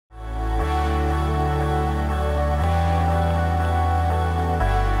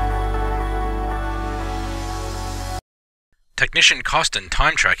Technician cost and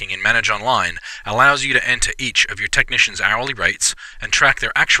time tracking in Manage Online allows you to enter each of your technicians' hourly rates and track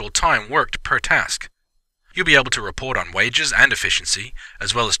their actual time worked per task. You'll be able to report on wages and efficiency,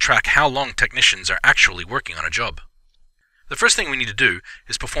 as well as track how long technicians are actually working on a job. The first thing we need to do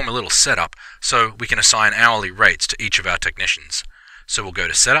is perform a little setup so we can assign hourly rates to each of our technicians. So we'll go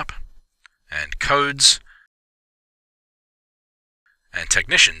to Setup, and Codes, and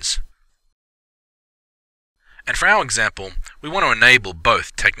Technicians. And for our example, we want to enable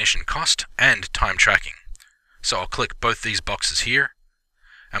both technician cost and time tracking. So I'll click both these boxes here,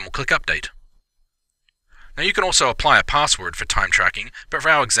 and we'll click Update. Now you can also apply a password for time tracking, but for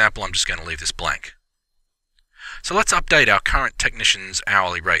our example I'm just going to leave this blank. So let's update our current technician's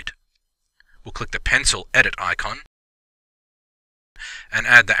hourly rate. We'll click the pencil edit icon, and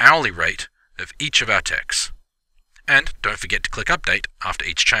add the hourly rate of each of our techs. And don't forget to click Update after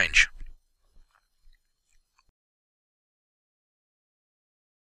each change.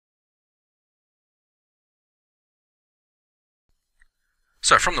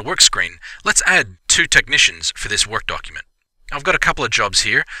 So from the work screen, let's add 2 technicians for this work document. I've got a couple of jobs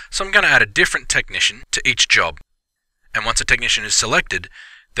here, so I'm going to add a different technician to each job. And once a technician is selected,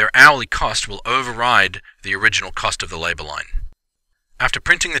 their hourly cost will override the original cost of the labor line. After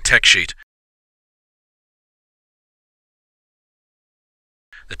printing the tech sheet,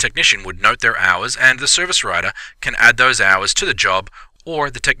 the technician would note their hours, and the service writer can add those hours to the job,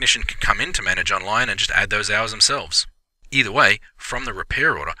 or the technician can come in to Manage Online and just add those hours themselves. Either way, from the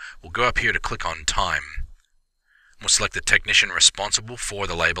repair order, we'll go up here to click on Time. We'll select the technician responsible for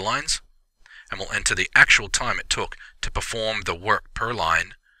the labor lines, and we'll enter the actual time it took to perform the work per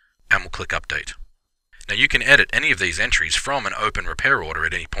line, and we'll click Update. Now you can edit any of these entries from an open repair order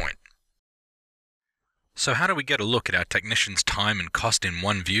at any point. So how do we get a look at our technician's time and cost in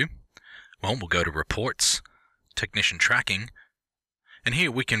one view? Well, we'll go to Reports, Technician Tracking, and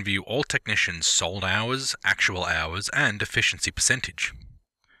here we can view all technicians' sold hours, actual hours, and efficiency percentage.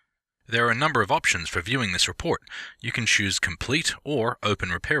 There are a number of options for viewing this report. You can choose Complete or Open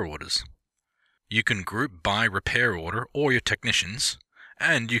Repair Orders. You can group by repair order or your technicians,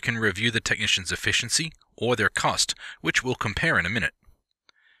 and you can review the technician's efficiency or their cost, which we'll compare in a minute.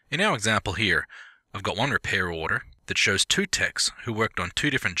 In our example here, I've got one repair order that shows 2 techs who worked on 2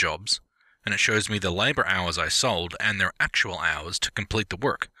 different jobs, and it shows me the labor hours I sold and their actual hours to complete the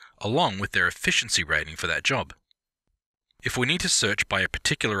work, along with their efficiency rating for that job. If we need to search by a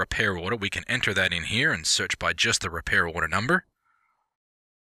particular repair order, we can enter that in here and search by just the repair order number.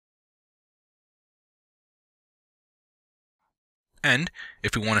 And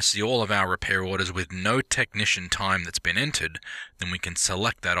if we want to see all of our repair orders with no technician time that's been entered, then we can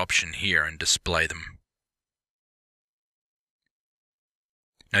select that option here and display them.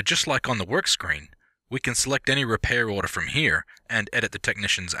 Now just like on the work screen, we can select any repair order from here and edit the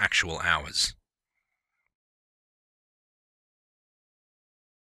technician's actual hours.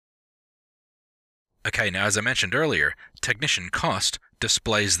 Okay, now as I mentioned earlier, technician cost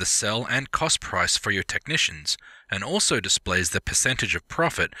displays the sell and cost price for your technicians, and also displays the percentage of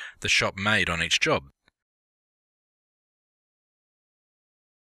profit the shop made on each job,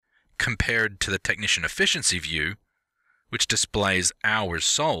 compared to the technician efficiency view, which displays hours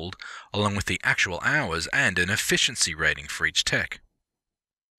sold along with the actual hours and an efficiency rating for each tech.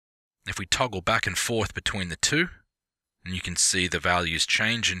 If we toggle back and forth between the two, then you can see the values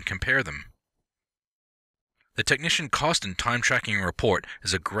change and compare them. The Technician Cost and Time Tracking Report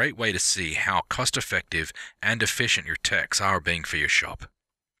is a great way to see how cost-effective and efficient your techs are being for your shop.